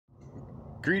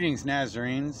Greetings,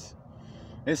 Nazarenes.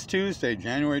 It's Tuesday,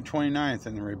 January 29th,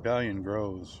 and the rebellion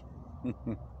grows.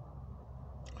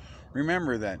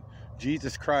 Remember that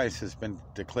Jesus Christ has been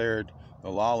declared the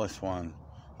lawless one,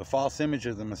 the false image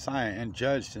of the Messiah, and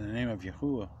judged in the name of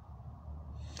Yahuwah,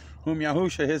 whom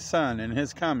Yahusha, his son, in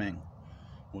his coming,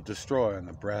 will destroy in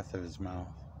the breath of his mouth.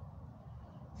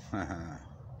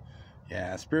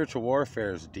 Yeah, spiritual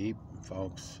warfare is deep,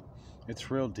 folks. It's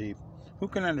real deep. Who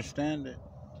can understand it?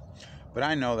 But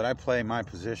I know that I play my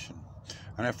position,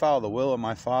 and I follow the will of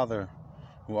my Father,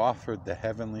 who offered the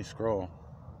heavenly scroll.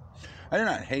 I do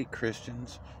not hate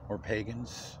Christians or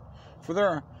pagans, for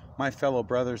they're my fellow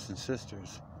brothers and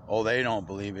sisters. Oh, they don't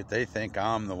believe it. They think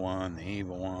I'm the one, the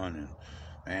evil one,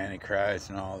 and Antichrist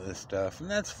and all this stuff, and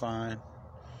that's fine.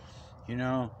 You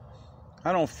know,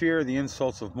 I don't fear the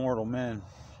insults of mortal men,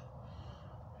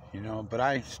 but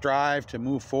I strive to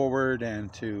move forward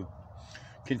and to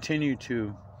continue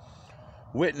to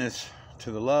witness to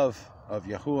the love of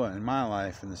Yahuwah in my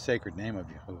life in the sacred name of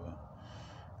Yahuwah.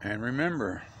 And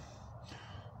remember,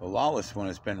 the lawless one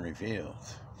has been revealed.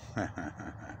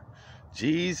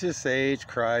 Jesus H.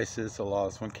 Christ is the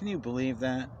lawless one. Can you believe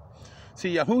that?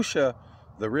 See, Yahusha,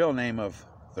 the real name of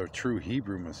the true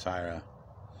Hebrew Messiah,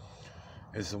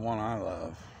 is the one I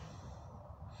love.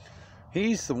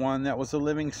 He's the one that was a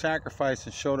living sacrifice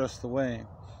and showed us the way.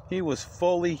 He was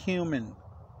fully human.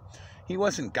 He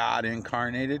wasn't God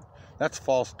incarnated. That's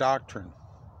false doctrine.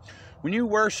 When you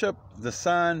worship the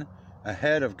Son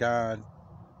ahead of God,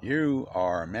 you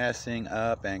are messing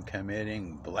up and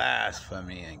committing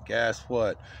blasphemy. And guess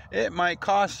what? It might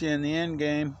cost you in the end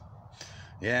game.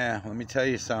 Yeah, let me tell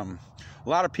you something. A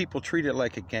lot of people treat it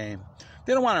like a game.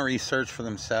 They don't want to research for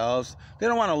themselves. They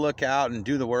don't want to look out and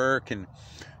do the work and,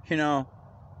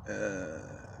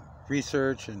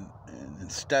 research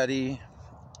and study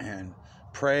and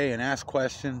pray and ask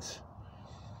questions.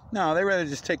 No, they rather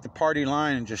just take the party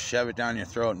line and just shove it down your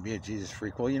throat and be a Jesus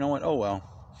freak. Well, you know what? Oh, well.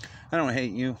 I don't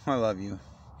hate you. I love you.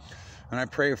 And I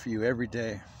pray for you every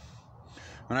day.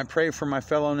 And I pray for my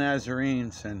fellow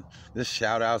Nazarenes. And this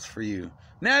shout out's for you.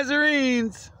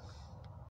 Nazarenes!